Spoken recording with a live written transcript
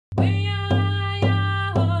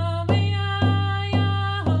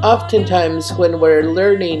Oftentimes, when we're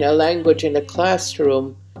learning a language in a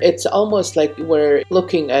classroom, it's almost like we're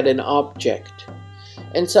looking at an object.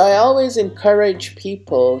 And so I always encourage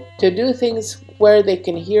people to do things where they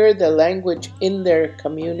can hear the language in their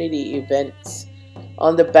community events,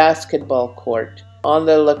 on the basketball court, on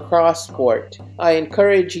the lacrosse court. I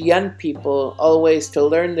encourage young people always to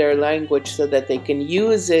learn their language so that they can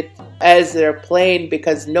use it as they're playing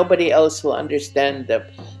because nobody else will understand them.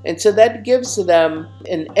 And so that gives them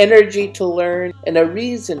an energy to learn and a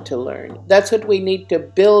reason to learn. That's what we need to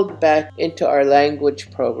build back into our language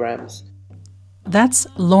programs. That's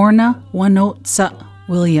Lorna Wanotsa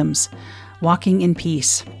Williams, Walking in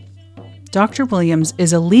Peace. Dr. Williams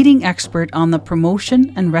is a leading expert on the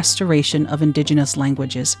promotion and restoration of Indigenous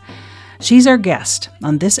languages. She's our guest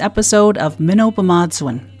on this episode of Minno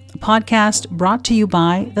B'Madswin, a podcast brought to you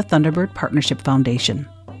by the Thunderbird Partnership Foundation.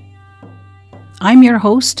 I'm your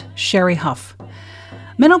host, Sherry Huff.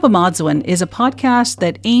 Minno B'Madswin is a podcast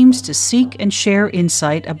that aims to seek and share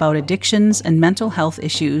insight about addictions and mental health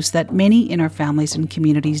issues that many in our families and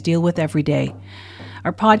communities deal with every day.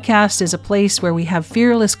 Our podcast is a place where we have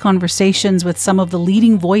fearless conversations with some of the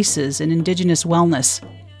leading voices in Indigenous wellness.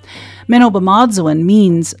 Minno B'Madswin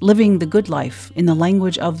means living the good life in the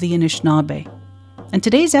language of the Anishinaabe. And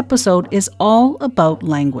today's episode is all about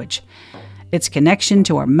language, its connection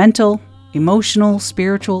to our mental, emotional,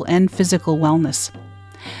 spiritual, and physical wellness.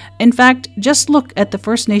 In fact, just look at the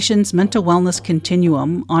First Nations Mental Wellness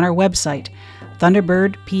Continuum on our website,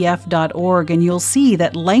 thunderbirdpf.org, and you'll see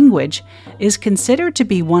that language is considered to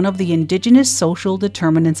be one of the Indigenous social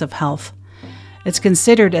determinants of health. It's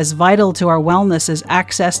considered as vital to our wellness as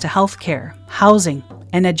access to health care, housing,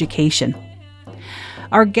 and education.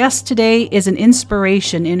 Our guest today is an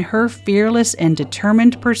inspiration in her fearless and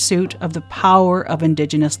determined pursuit of the power of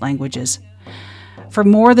Indigenous languages. For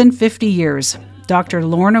more than 50 years, Dr.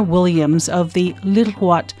 Lorna Williams of the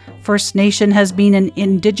Lil'wat First Nation has been an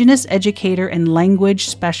Indigenous educator and language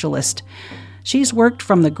specialist. She's worked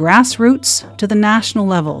from the grassroots to the national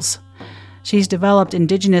levels. She's developed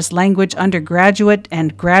Indigenous language undergraduate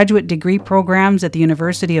and graduate degree programs at the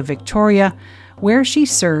University of Victoria, where she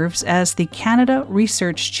serves as the Canada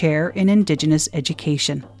Research Chair in Indigenous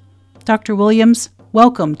Education. Dr. Williams,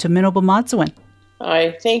 welcome to Minno B'Madswin.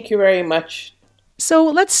 Hi, thank you very much. So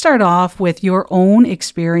let's start off with your own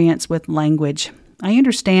experience with language. I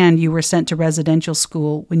understand you were sent to residential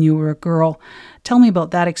school when you were a girl. Tell me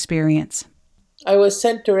about that experience. I was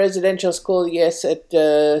sent to residential school, yes, at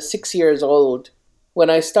 6 years old.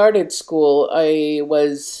 When I started school, I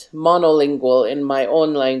was monolingual in my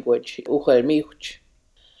own language, Ujalmihuch.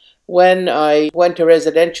 When I went to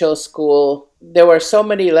residential school, there were so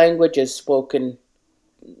many languages spoken.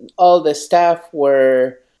 All the staff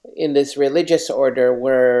were in this religious order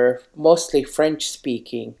were mostly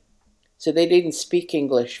French-speaking. So they didn't speak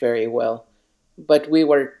English very well, but we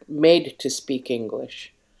were made to speak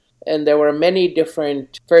English. And there were many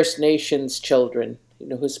different First Nations children,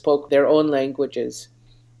 who spoke their own languages.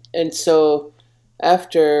 And so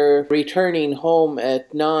after returning home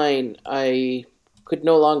at 9, I could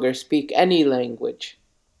no longer speak any language.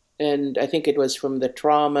 And I think it was from the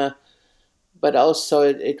trauma, but also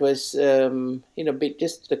it was,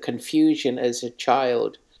 just the confusion as a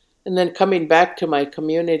child. And then coming back to my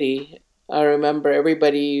community, I remember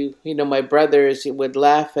everybody, my brothers would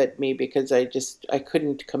laugh at me because I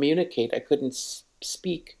couldn't communicate. I couldn't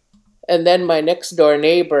speak. And then my next door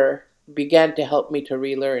neighbor began to help me to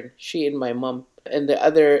relearn, she and my mom, and the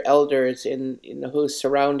other elders who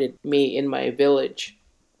surrounded me in my village.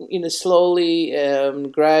 Slowly,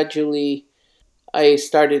 gradually, I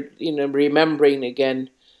started, remembering again.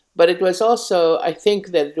 But it was also, I think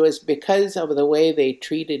that it was because of the way they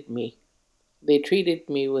treated me. They treated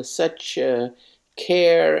me with such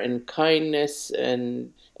care and kindness.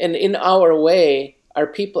 And in our way, our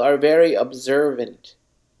people are very observant.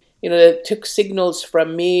 It took signals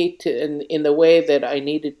from me in the way that I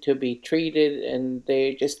needed to be treated. And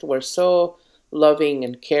they just were so loving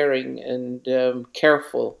and caring and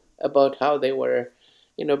careful about how they were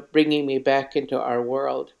bringing me back into our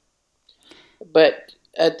world. But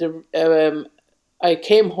I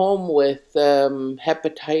came home with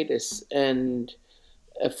hepatitis and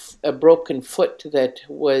a broken foot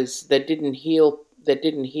that didn't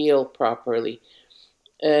heal properly,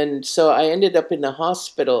 and so I ended up in the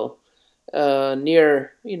hospital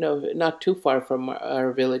near, not too far from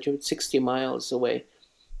our village, 60 miles away,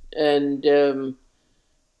 and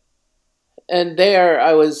there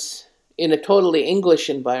I was in a totally English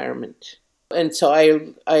environment. And so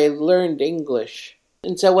I learned English.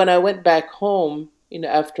 And so when I went back home,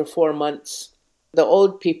 after 4 months, The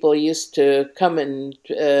old people used to come and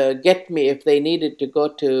get me if they needed to go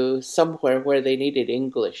to somewhere where they needed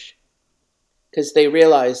English, because they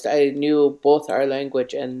realized I knew both our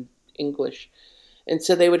language and English. And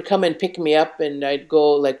so they would come and pick me up, and I'd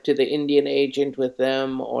go like to the Indian agent with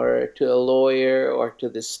them, or to a lawyer, or to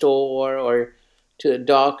the store, or to a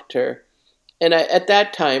doctor. And at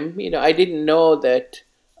that time, I didn't know that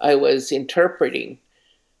I was interpreting,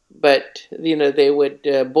 but they would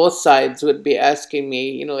both sides would be asking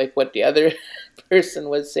me, like what the other person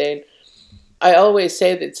was saying. I always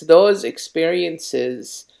say that it's those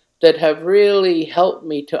experiences that have really helped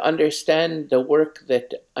me to understand the work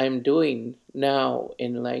that I'm doing now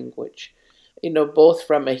in language. Both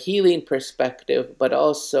from a healing perspective, but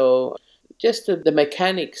also just the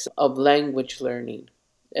mechanics of language learning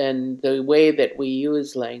and the way that we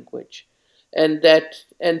use language. And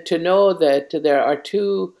to know that there are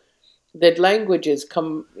two, that languages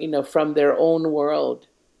come, from their own world,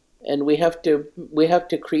 and we have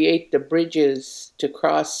to create the bridges to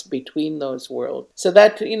cross between those worlds. So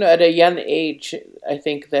that, at a young age, I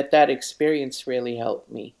think that experience really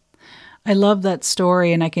helped me. I love that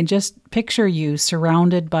story, and I can just picture you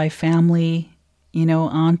surrounded by family,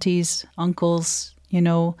 aunties, uncles,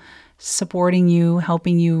 supporting you,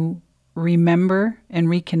 helping you remember and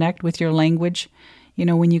reconnect with your language,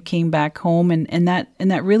 when you came back home. And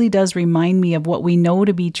that really does remind me of what we know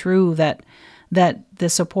to be true, that the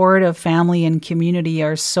support of family and community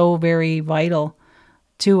are so very vital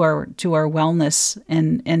to our wellness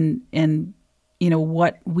and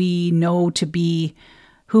what we know to be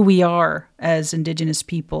who we are as Indigenous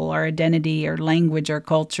people, our identity, our language, our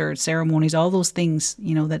culture, ceremonies, all those things,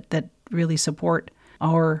 that really support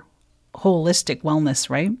our holistic wellness,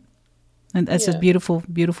 right? And that's a Yeah. beautiful,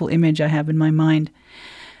 beautiful image I have in my mind.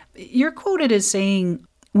 You're quoted as saying,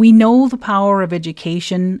 "We know the power of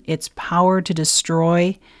education, its power to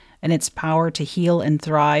destroy, and its power to heal and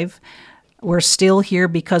thrive. We're still here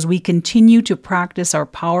because we continue to practice our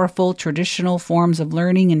powerful traditional forms of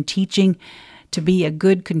learning and teaching to be a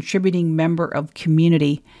good contributing member of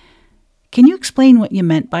community." Can you explain what you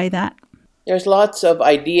meant by that? There's lots of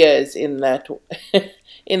ideas in that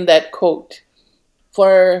in that quote.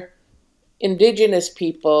 For Indigenous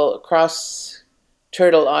people across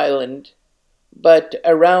Turtle Island, but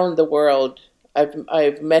around the world,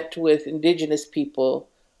 I've met with Indigenous people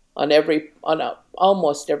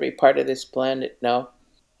almost every part of this planet now,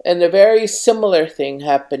 and a very similar thing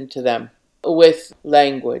happened to them with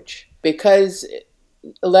language, because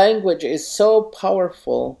language is so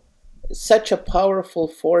powerful, such a powerful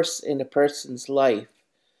force in a person's life,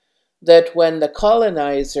 that when the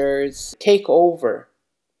colonizers take over,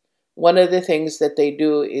 one of the things that they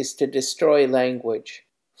do is to destroy language.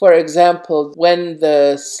 For example, when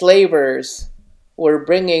the slavers were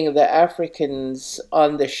bringing the Africans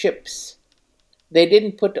on the ships, they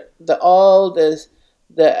didn't put all the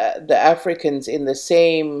Africans in the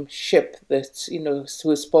same ship that's,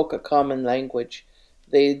 who spoke a common language.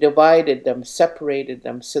 They divided them, separated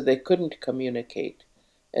them, so they couldn't communicate,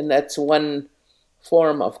 and that's one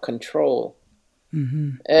form of control.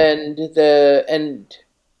 Mm-hmm. And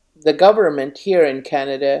the government here in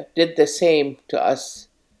Canada did the same to us.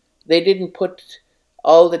 They didn't put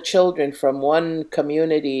all the children from one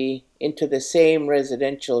community into the same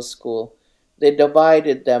residential school. They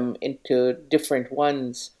divided them into different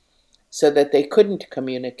ones so that they couldn't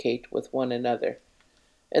communicate with one another.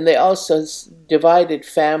 And they also divided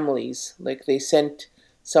families, like they sent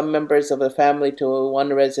some members of the family to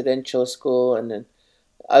one residential school and then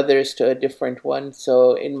others to a different one.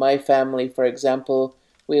 So in my family, for example,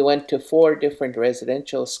 we went to 4 different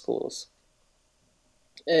residential schools.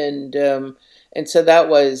 And so that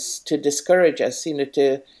was to discourage us,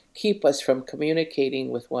 to keep us from communicating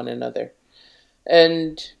with one another.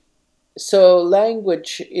 And so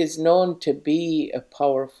language is known to be a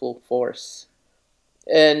powerful force.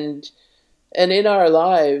 And in our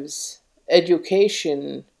lives,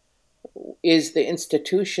 education is the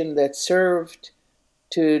institution that served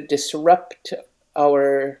to disrupt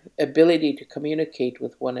our ability to communicate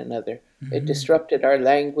with one another. Mm-hmm. It disrupted our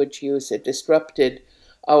language use. It disrupted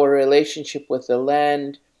our relationship with the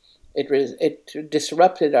land. It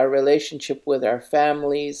disrupted our relationship with our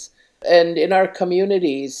families. And in our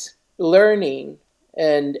communities, learning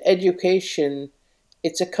and education,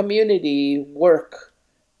 it's a community work.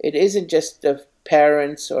 It isn't just the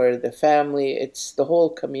parents or the family, it's the whole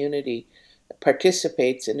community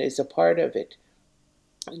participates and is a part of it.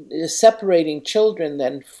 Separating children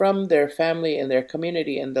then from their family and their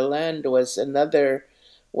community and the land was another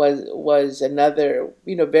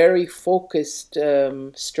very focused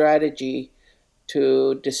strategy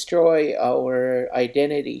to destroy our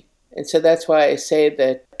identity. And so that's why I say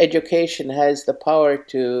that education has the power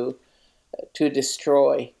to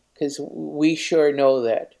destroy, because we sure know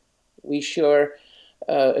that. We sure,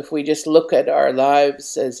 if we just look at our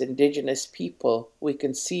lives as Indigenous people, we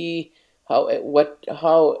can see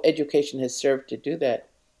how education has served to do that.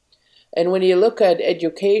 And when you look at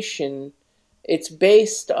education, it's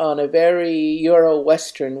based on a very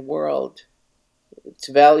Euro-Western world. Its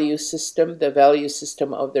value system, the value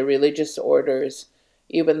system of the religious orders,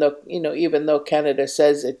 even though Canada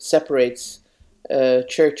says it separates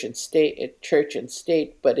church and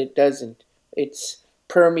state, but it doesn't. It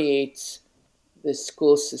permeates the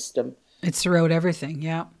school system. It's throughout everything,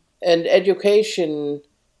 yeah. And education,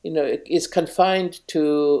 is confined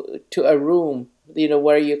to a room,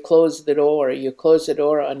 where you close the door. You close the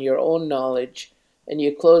door on your own knowledge, and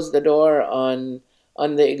you close the door on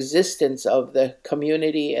the existence of the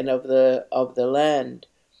community and of the land.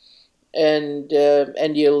 And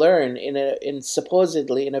you learn in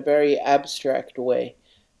supposedly in a very abstract way,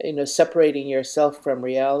 separating yourself from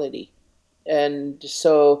reality. And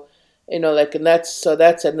so, and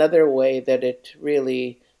that's another way that it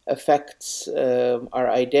really affects our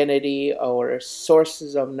identity, our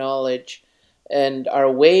sources of knowledge, and our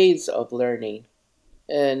ways of learning.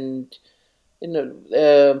 And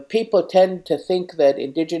people tend to think that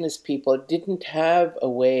Indigenous people didn't have a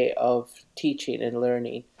way of teaching and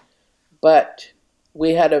learning, but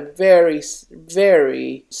we had a very,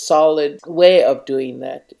 very solid way of doing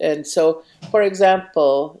that. And so, for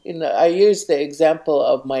example, I use the example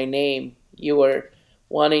of my name. You were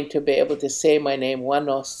wanting to be able to say my name,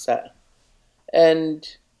 Wanosa. And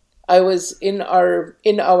I was in our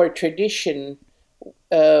tradition,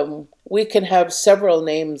 we can have several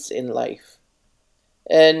names in life.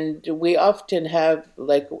 And we often have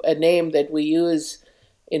like a name that we use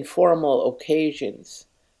in formal occasions.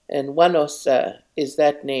 And Wanosa is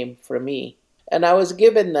that name for me. And I was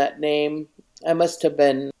given that name, I must have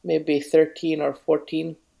been maybe 13 or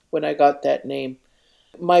 14 when I got that name.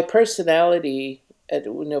 My personality,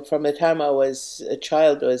 from the time I was a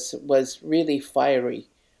child, was really fiery.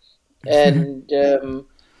 And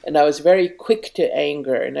and I was very quick to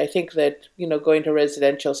anger. And I think that, going to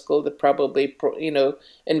residential school, that probably,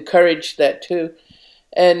 encouraged that too.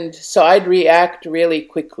 And so I'd react really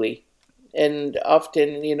quickly, and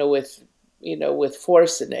often, with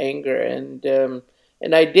force and anger, and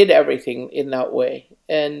I did everything in that way.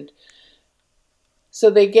 And so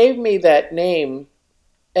they gave me that name,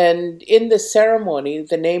 and in the ceremony,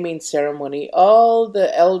 the naming ceremony, all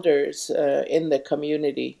the elders in the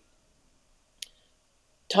community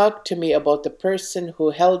talked to me about the person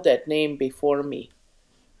who held that name before me.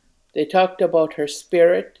 They talked about her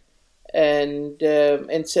spirit and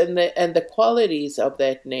the qualities of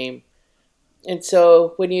that name. And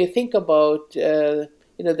so when you think about the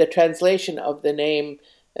translation of the name,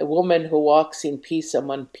 a woman who walks in peace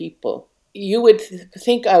among people, you would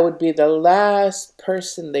think I would be the last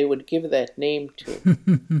person they would give that name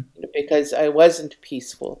to, because I wasn't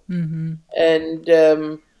peaceful. Mm-hmm.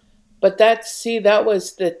 And but that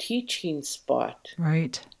was the teaching spot.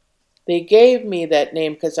 Right. They gave me that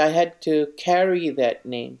name because I had to carry that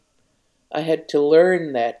name. I had to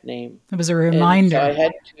learn that name. It was a reminder. And so I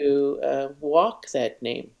had to walk that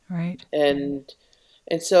name. Right. And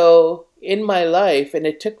so in my life, and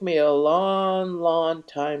it took me a long, long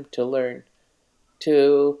time to learn,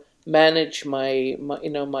 to manage my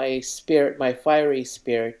spirit, my fiery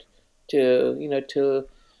spirit, to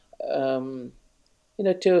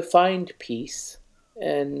find peace.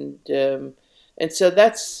 And so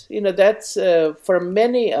that's for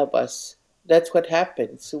many of us, that's what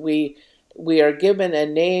happens. We are given a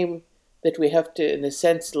name that we have to, in a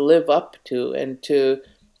sense, live up to, and to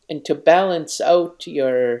balance out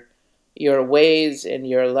your ways in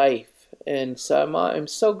your life. And so I'm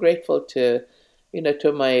so grateful to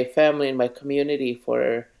my family and my community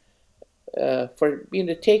for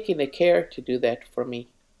taking the care to do that for me.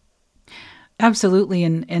 Absolutely,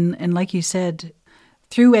 and like you said,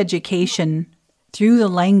 through education, through the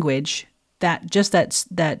language, that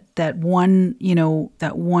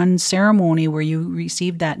one ceremony where you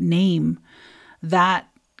received that name, that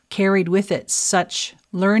carried with it such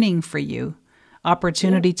learning for you,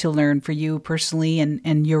 opportunity to learn for you personally,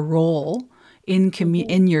 and your role in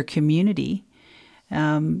your community,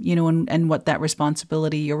 and what that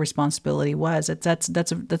your responsibility was.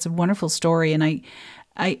 That's a wonderful story, and I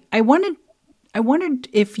wondered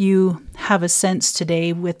if you have a sense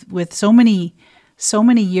today with so many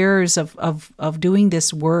years of doing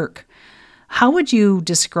this work, how would you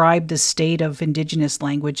describe the state of Indigenous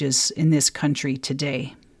languages in this country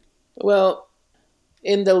today? Well,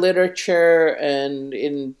 In the literature and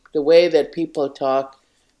in the way that people talk,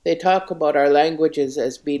 they talk about our languages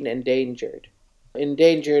as being endangered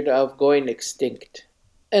of going extinct.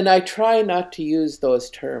 And I try not to use those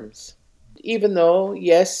terms. Even though,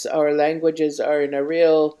 yes, our languages are in a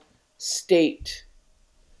real state,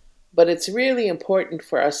 but it's really important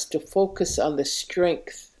for us to focus on the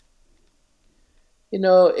strength.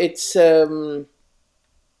 It's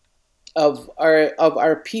of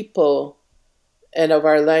our people and of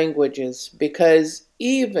our languages, because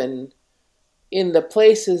even in the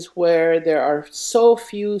places where there are so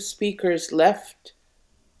few speakers left,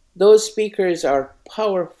 those speakers are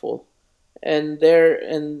powerful, and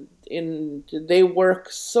they work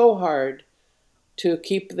so hard to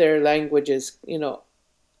keep their languages,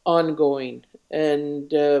 ongoing, and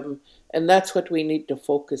that's what we need to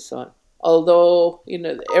focus on. Although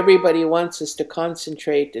everybody wants us to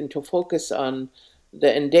concentrate and to focus on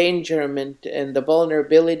the endangerment and the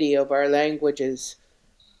vulnerability of our languages,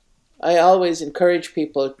 I always encourage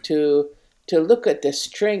people to look at the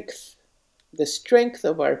strength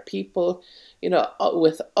of our people,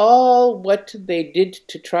 with all what they did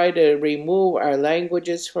to try to remove our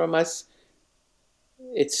languages from us,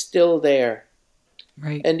 it's still there.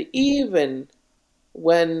 Right. And even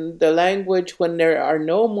when there are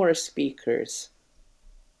no more speakers,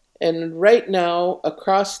 and right now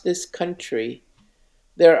across this country,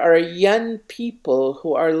 there are young people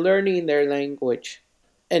who are learning their language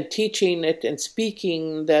and teaching it and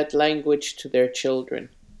speaking that language to their children.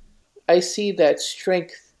 I see that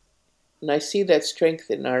strength, and I see that strength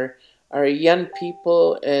in our young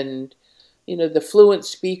people, and the fluent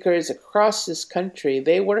speakers across this country.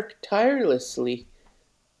 They work tirelessly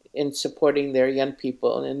in supporting their young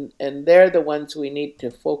people, and they're the ones we need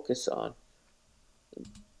to focus on.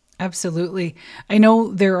 Absolutely. I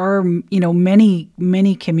know there are,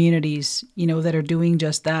 many communities, that are doing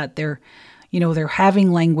just that. They're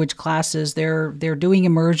having language classes. They're doing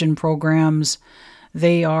immersion programs.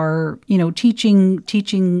 They are, teaching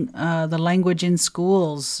the language in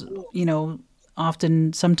schools,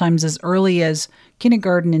 often sometimes as early as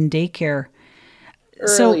kindergarten and daycare.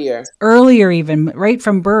 So Earlier. earlier, even right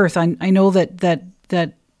from birth. I know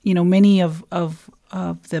that many of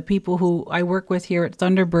the people who I work with here at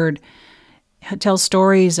Thunderbird tell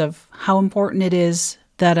stories of how important it is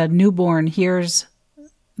that a newborn hears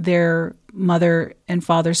their mother and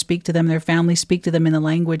father speak to them, their family speak to them in the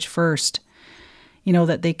language first.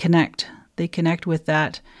 That they connect with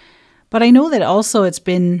that. But I know that also it's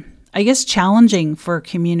been, I guess, challenging for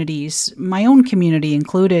communities, my own community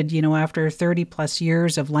included, after 30 plus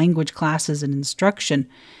years of language classes and instruction,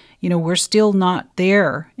 we're still not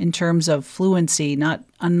there in terms of fluency.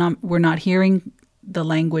 We're not hearing the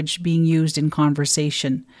language being used in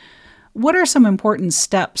conversation. What are some important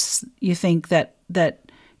steps you think that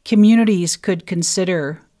communities could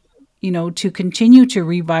consider, to continue to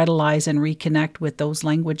revitalize and reconnect with those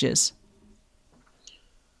languages?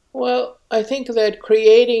 Well, I think that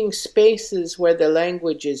creating spaces where the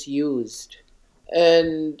language is used.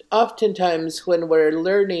 And oftentimes, when we're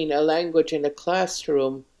learning a language in a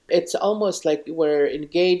classroom, it's almost like we're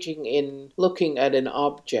engaging in looking at an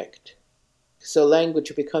object. So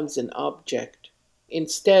language becomes an object.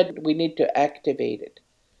 Instead, we need to activate it.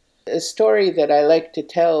 A story that I like to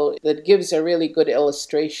tell that gives a really good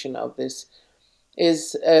illustration of this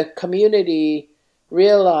is a community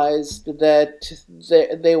realized that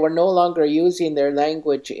they were no longer using their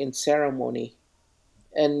language in ceremony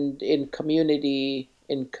and in community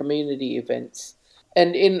events.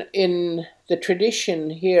 And in the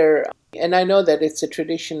tradition here, and I know that it's a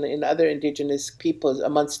tradition in other indigenous peoples,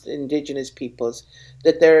 amongst indigenous peoples,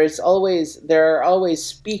 that there are always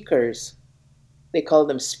speakers. They call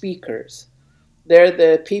them speakers. They're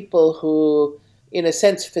the people who, in a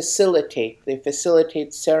sense, facilitate. They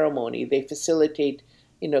facilitate ceremony. They facilitate,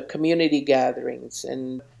 community gatherings,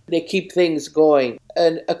 and they keep things going.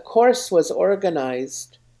 And a course was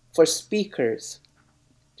organized for speakers,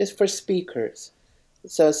 just for speakers.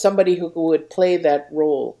 So somebody who would play that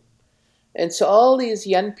role. And so all these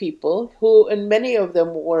young people, and many of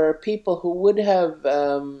them were people who would have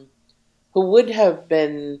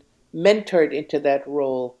been mentored into that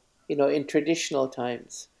role, in traditional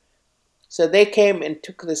times. So they came and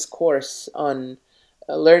took this course on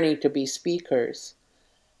learning to be speakers.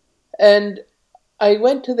 And I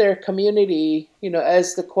went to their community,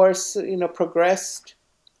 as the course, progressed,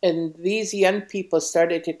 and these young people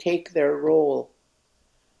started to take their role.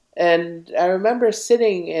 And I remember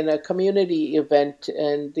sitting in a community event,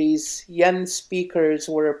 and these young speakers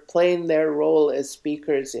were playing their role as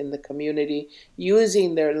speakers in the community,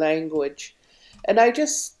 using their language. And I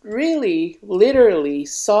just really, literally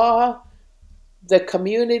saw the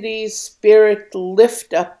community's spirit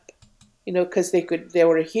lift up, because they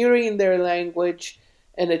were hearing their language,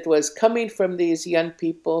 and it was coming from these young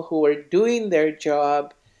people who were doing their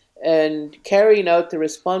job and carrying out the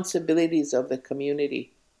responsibilities of the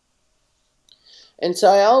community. And so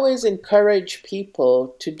I always encourage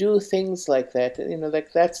people to do things like that.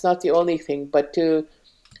 Like that's not the only thing, but to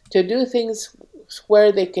do things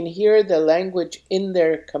where they can hear the language in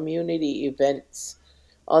their community events,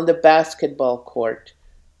 on the basketball court,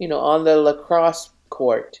 on the lacrosse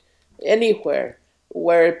court, anywhere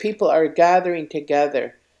where people are gathering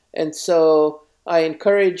together. And so I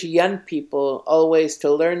encourage young people always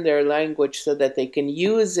to learn their language so that they can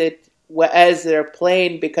use it as they're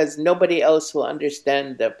playing, because nobody else will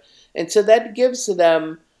understand them. And so that gives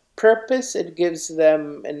them purpose, it gives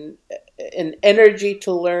them an energy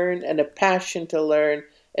to learn and a passion to learn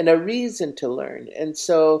and a reason to learn. And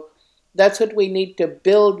so that's what we need to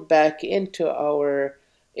build back into our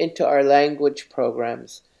language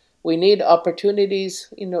programs. We need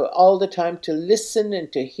opportunities, all the time to listen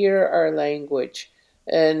and to hear our language.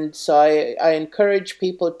 And so I encourage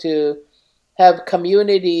people to have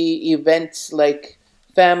community events like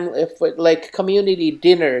like community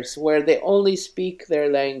dinners where they only speak their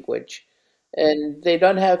language, and they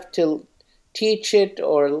don't have to teach it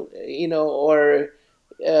or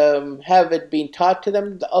have it being taught to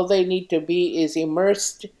them. All they need to be is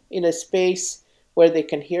immersed in a space where they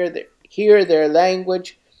can hear their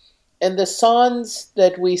language, and the songs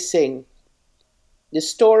that we sing, the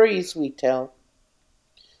stories we tell,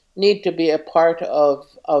 need to be a part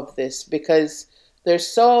of this, because there's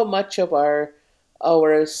so much of our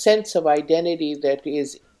sense of identity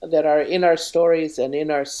that are in our stories and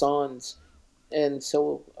in our songs. And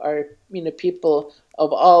so our people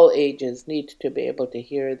of all ages need to be able to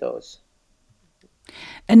hear those.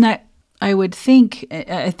 And that I would think,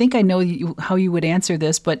 I think I know how you would answer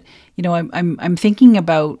this, but I'm thinking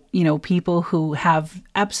about people who have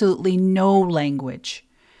absolutely no language.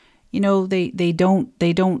 They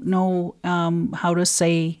don't know how to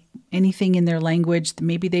say anything in their language.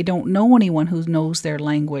 Maybe they don't know anyone who knows their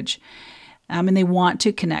language, and they want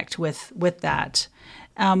to connect with that.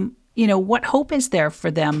 What hope is there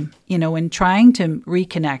for them, in trying to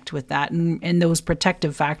reconnect with that and those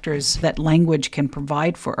protective factors that language can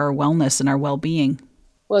provide for our wellness and our well-being?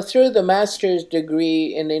 Well, through the master's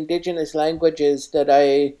degree in Indigenous languages that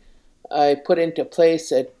I put into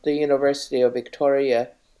place at the University of Victoria,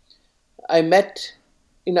 I met,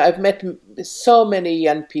 I've met so many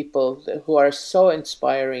young people who are so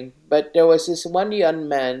inspiring. But there was this one young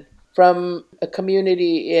man from a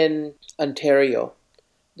community in Ontario.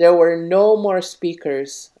 There were no more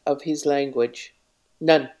speakers of his language,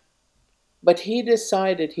 none. But he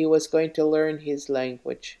decided he was going to learn his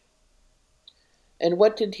language. And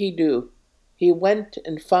what did he do? He went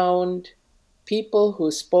and found people who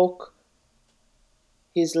spoke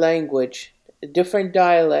his language, a different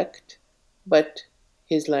dialect, but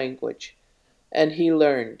his language. And he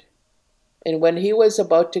learned. And when he was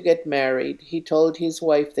about to get married, he told his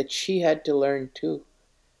wife that she had to learn too.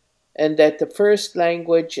 And that the first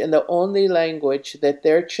language and the only language that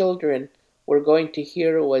their children were going to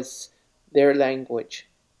hear was their language.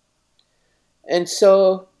 And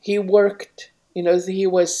so he worked, he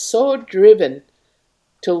was so driven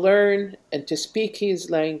to learn and to speak his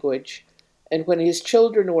language. And when his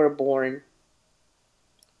children were born,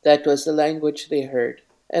 that was the language they heard.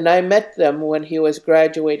 And I met them when he was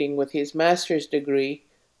graduating with his master's degree,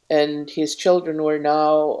 and his children were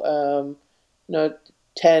now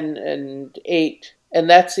 10 and 8. And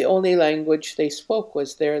that's the only language they spoke,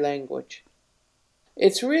 was their language.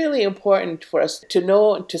 It's really important for us to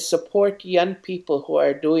know and to support young people who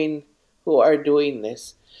are doing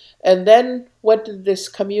this. And then what did this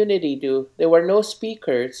community do? There were no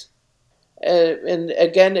speakers. And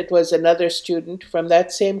again, it was another student from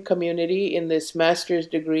that same community in this master's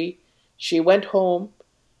degree. She went home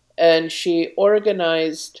and she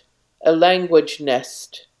organized a language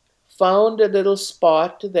nest, found a little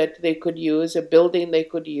spot that they could use, a building they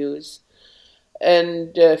could use,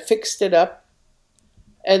 and fixed it up.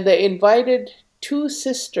 And they invited two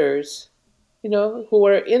sisters, who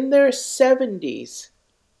were in their 70s,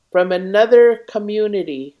 from another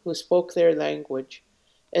community who spoke their language.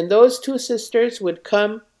 And those two sisters would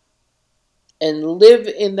come and live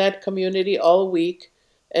in that community all week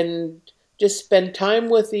and just spend time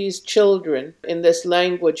with these children in this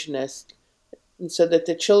language nest, and so that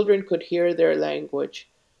the children could hear their language.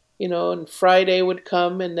 And Friday would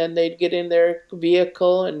come, and then they'd get in their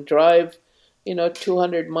vehicle and drive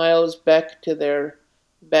 200 miles back to their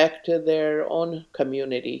back to their own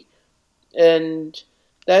community. And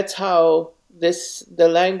that's how the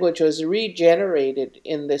language was regenerated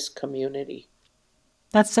in this community.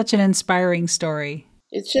 That's such an inspiring story.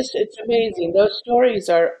 It's amazing. Those stories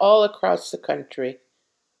are all across the country.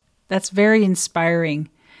 That's very inspiring.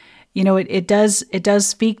 It does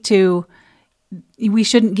speak to, we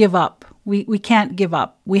shouldn't give up. We can't give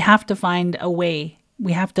up. We have to find a way.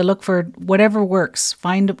 We have to look for whatever works.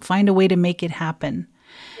 Find a way to make it happen.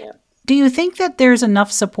 Yeah. Do you think that there's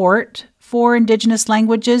enough support for Indigenous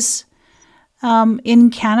languages in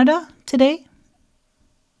Canada today?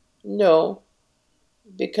 No,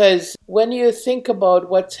 because when you think about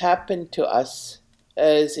what's happened to us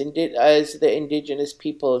as the Indigenous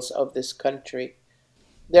peoples of this country,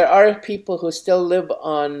 there are people who still live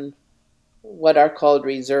on what are called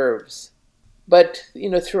reserves. But,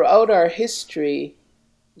 throughout our history,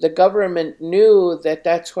 the government knew that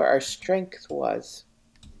that's where our strength was.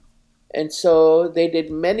 And so they did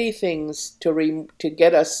many things to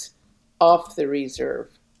get us off the reserve.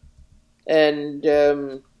 And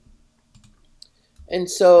and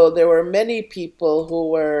so there were many people who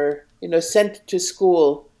were, sent to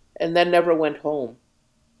school and then never went home.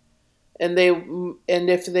 And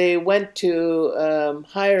if they went to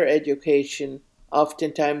higher education,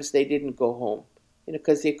 oftentimes they didn't go home,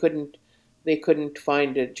 because they couldn't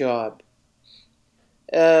find a job,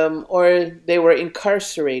 or they were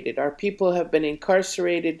incarcerated. Our people have been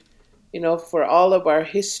incarcerated, for all of our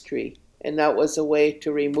history, and that was a way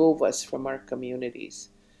to remove us from our communities.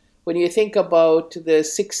 When you think about the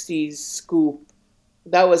 60s scoop,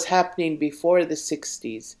 that was happening before the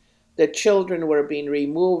 60s. The children were being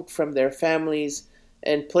removed from their families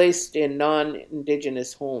and placed in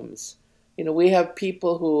non-Indigenous homes. We have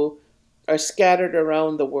people who are scattered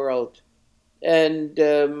around the world and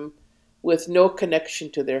with no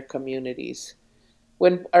connection to their communities.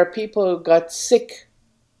 When our people got sick,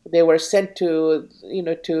 they were sent to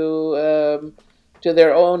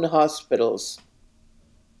their own hospitals,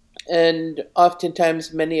 and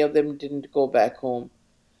oftentimes many of them didn't go back home.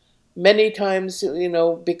 Many times,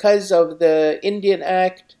 because of the Indian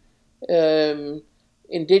Act,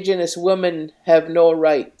 Indigenous women have no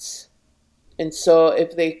rights. And so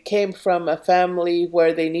if they came from a family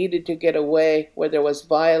where they needed to get away, where there was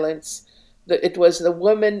violence, it was the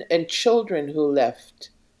women and children who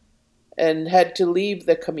left and had to leave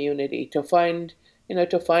the community to find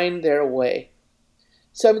their way.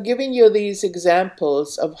 So I'm giving you these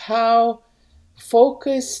examples of how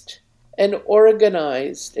focused and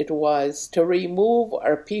organized it was to remove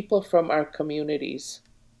our people from our communities.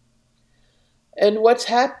 And what's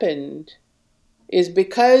happened is,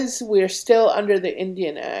 because we're still under the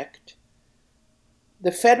Indian Act,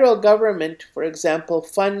 the federal government, for example,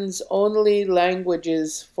 funds only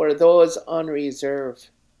languages for those on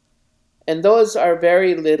reserve. And those are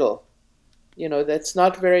very little. That's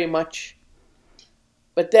not very much.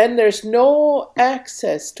 But then there's no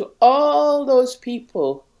access to all those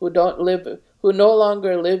people who no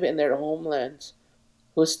longer live in their homelands,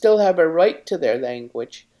 who still have a right to their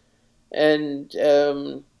language. And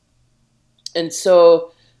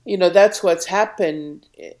so, that's what's happened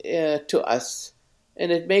to us.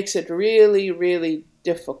 And it makes it really, really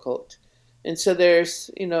difficult. And so there's,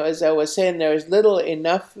 as I was saying, there's little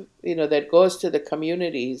enough, that goes to the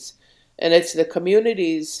communities. And it's the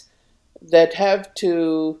communities that have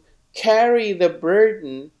to carry the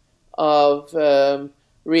burden of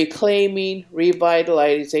reclaiming,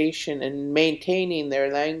 revitalization, and maintaining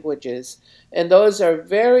their languages. And those are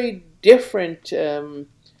very different.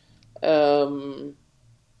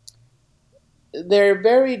 They're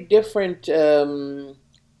very different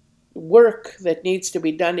work that needs to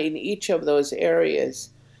be done in each of those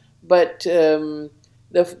areas, but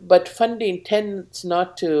but funding tends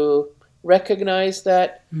not to recognize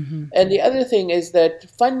that. Mm-hmm. And the other thing is that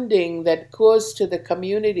funding that goes to the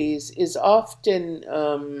communities is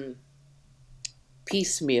often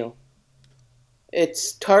piecemeal.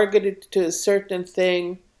 It's targeted to a certain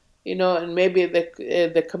thing, and maybe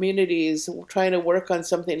the community is trying to work on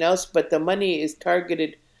something else, but the money is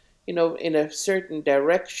targeted, in a certain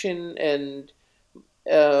direction,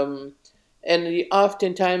 um, and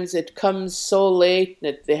oftentimes it comes so late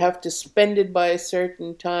that they have to spend it by a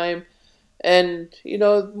certain time. And,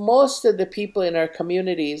 most of the people in our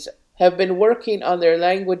communities have been working on their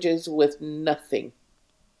languages with nothing.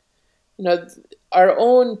 You know, our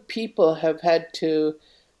own people have had to,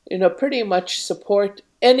 pretty much support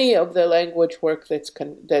any of the language work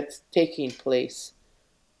that's taking place,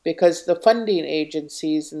 because the funding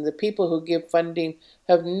agencies and the people who give funding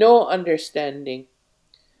have no understanding.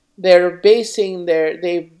 They've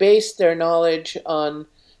based their knowledge on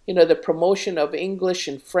the promotion of English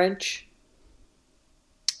and French,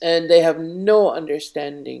 and they have no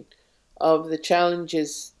understanding of the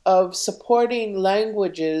challenges of supporting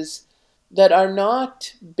languages that are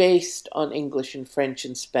not based on English and French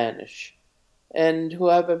and Spanish, and who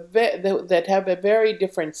have that have a very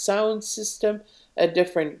different sound system, a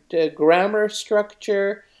different grammar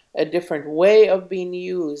structure, a different way of being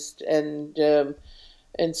used, and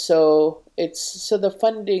so the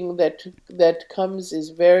funding that comes is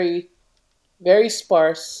very very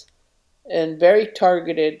sparse and very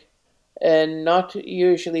targeted, and not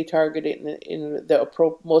usually targeted in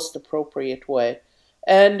the most appropriate way.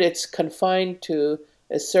 And it's confined to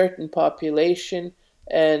a certain population,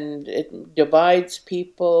 and it divides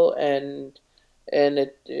people, and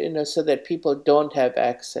it so that people don't have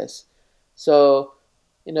access. So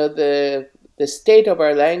the state of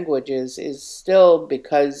our languages is still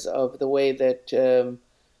because of the way that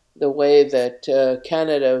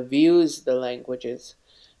Canada views the languages.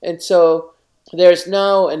 And so there's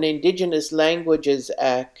now an Indigenous Languages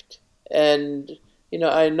Act, and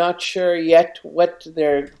I'm not sure yet what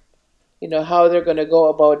how they're going to go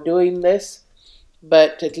about doing this,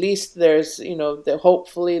 but at least there's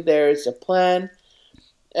hopefully there's a plan.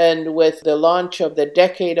 And with the launch of the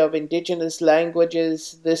Decade of Indigenous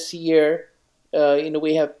Languages this year,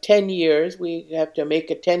 we have 10 years. We have to make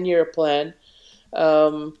a 10-year plan.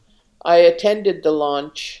 um, I attended the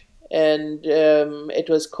launch, and it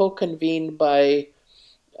was co-convened by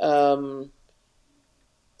um,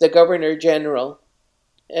 the Governor General,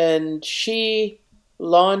 and she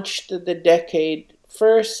launched the decade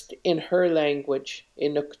first in her language,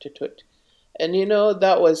 Inuktitut. And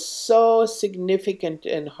that was so significant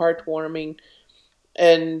and heartwarming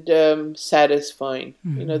and satisfying.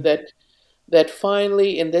 Mhm. That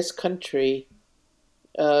finally in this country,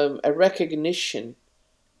 a recognition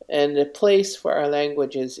and a place for our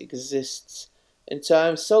languages exists. And so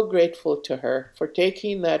I'm so grateful to her for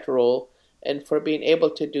taking that role and for being able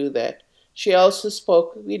to do that. She also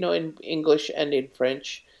spoke, in English and in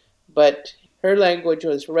French, but her language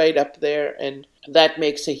was right up there, and that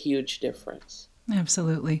makes a huge difference.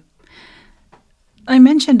 Absolutely. I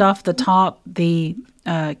mentioned off the top the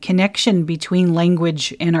connection between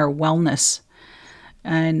language and our wellness.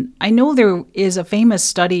 And I know there is a famous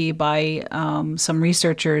study by some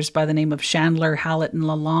researchers by the name of Chandler, Hallett, and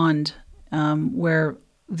Lalonde, where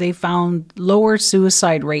they found lower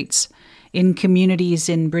suicide rates in communities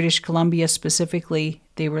in British Columbia specifically.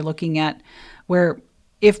 They were looking at where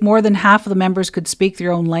if more than half of the members could speak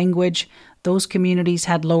their own language, those communities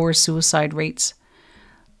had lower suicide rates.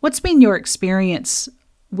 What's been your experience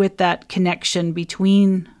with that connection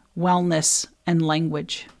between wellness and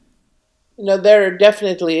language? There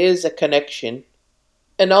definitely is a connection.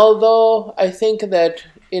 And although I think that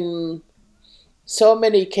in so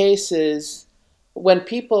many cases, when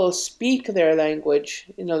people speak their language,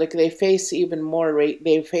 like they face even more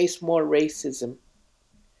they face more racism.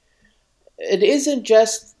 It isn't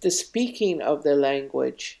just the speaking of the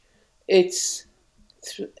language. It's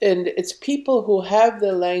and it's people who have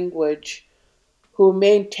the language who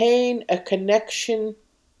maintain a connection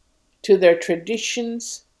to their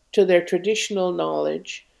traditions, to their traditional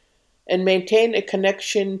knowledge, and maintain a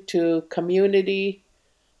connection to community,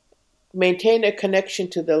 maintain a connection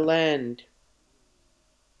to the land.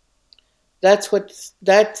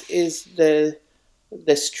 That is the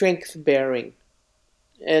strength bearing.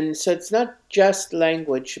 And so it's not just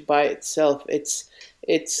language by itself. It's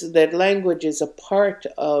that language is a part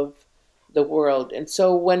of the world. And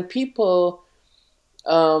so when people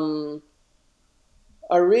um,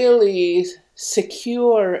 are really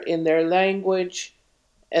secure in their language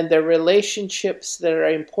and the relationships that are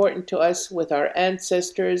important to us with our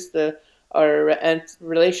ancestors, our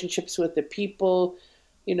relationships with the people,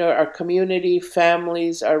 our community,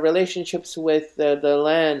 families, our relationships with the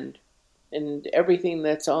land and everything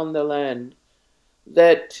that's on the land,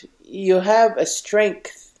 that you have a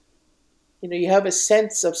strength, you have a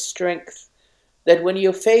sense of strength, that when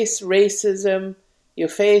you face racism, you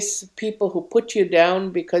face people who put you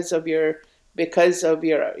down because of your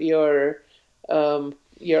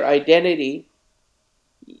identity.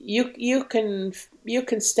 You can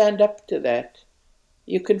stand up to that.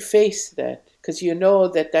 You can face that because you know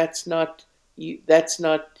that that's not you. That's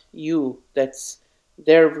not you. That's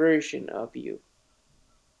their version of you.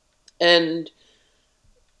 And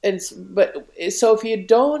but so if you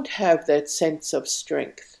don't have that sense of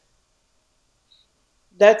strength,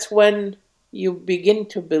 that's when you begin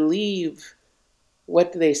to believe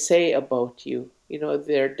what they say about you,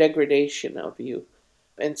 their degradation of you.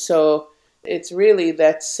 And so it's really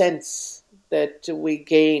that sense that we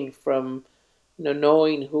gain from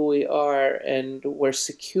knowing who we are, and we're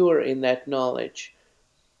secure in that knowledge.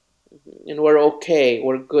 And we're okay,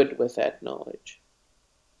 we're good with that knowledge.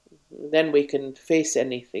 Then we can face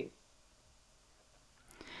anything.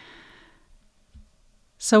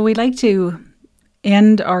 So we like to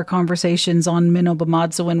end our conversations on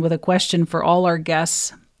Minobamadzoin with a question for all our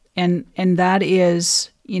guests. And that is,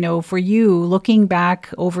 for you, looking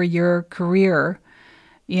back over your career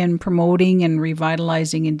in promoting and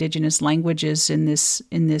revitalizing Indigenous languages in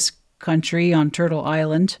this country on Turtle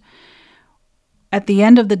Island, at the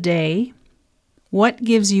end of the day, what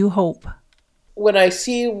gives you hope? When I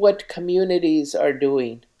see what communities are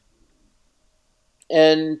doing,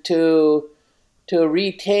 and to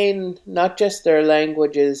retain not just their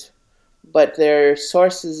languages, but their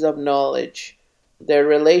sources of knowledge, their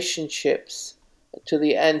relationships to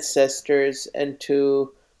the ancestors and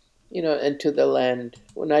to the land.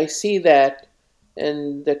 When I see that,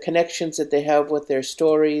 and the connections that they have with their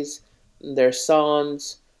stories, their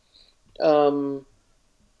songs,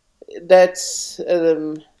 that's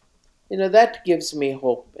that gives me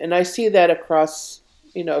hope, and I see that across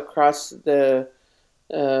the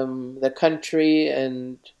country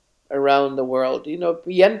and around the world.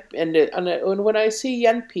 Young, and when I see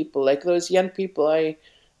young people, like those young people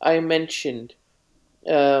I mentioned,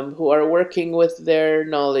 who are working with their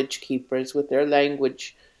knowledge keepers, with their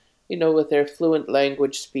language, with their fluent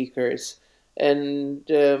language speakers, and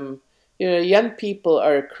young people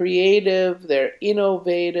are creative, they're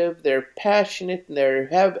innovative, they're passionate, and they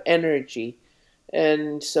have energy,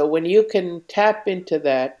 and so when you can tap into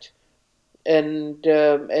that, and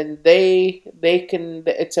they can,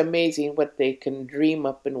 it's amazing what they can dream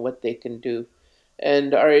up and what they can do,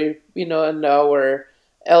 and our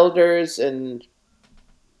elders and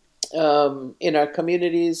in our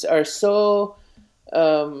communities are so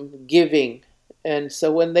giving, and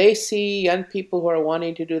so when they see young people who are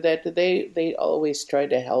wanting to do that, they always try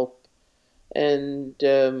to help, and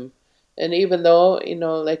even though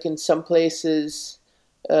like in some places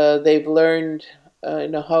they've learned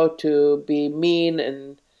how to be mean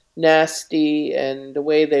and nasty and the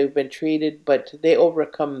way they've been treated, but they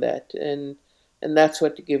overcome that, and that's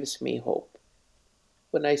what gives me hope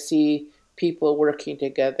when I see people working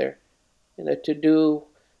together, to do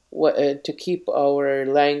what to keep our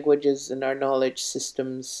languages and our knowledge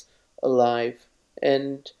systems alive.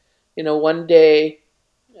 And one day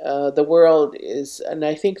the world is, and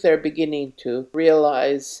I think they're beginning to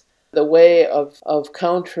realize, the way of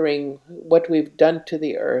countering what we've done to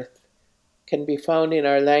the earth can be found in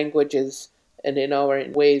our languages and in our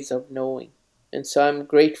ways of knowing. And so I'm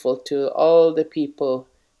grateful to all the people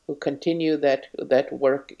who continue that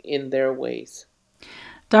work in their ways.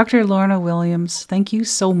 Dr. Lorna Williams, thank you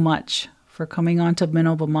so much for coming on to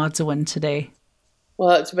Minobamadzoin today.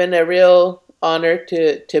 Well, it's been a real honor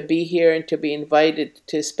to be here and to be invited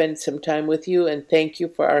to spend some time with you, and thank you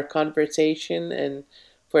for our conversation and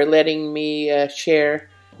for letting me share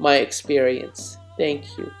my experience.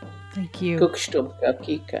 Thank you. Thank you. Kukstum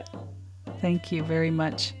kakika. Thank you very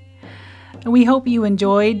much. And we hope you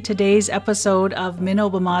enjoyed today's episode of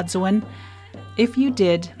Minobamadzoin. If you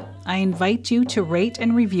did, I invite you to rate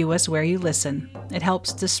and review us where you listen. It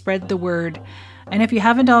helps to spread the word. And if you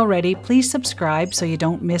haven't already, please subscribe so you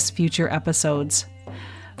don't miss future episodes.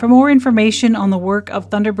 For more information on the work of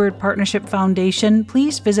Thunderbird Partnership Foundation,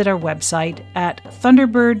 please visit our website at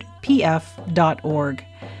thunderbirdpf.org.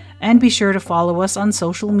 And be sure to follow us on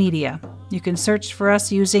social media. You can search for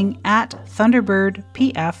us using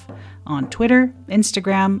 @ThunderbirdPF on Twitter,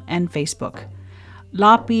 Instagram, and Facebook.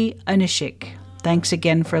 Lapi Anishik. Thanks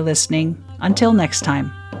again for listening. Until next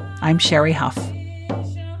time, I'm Sherry Huff.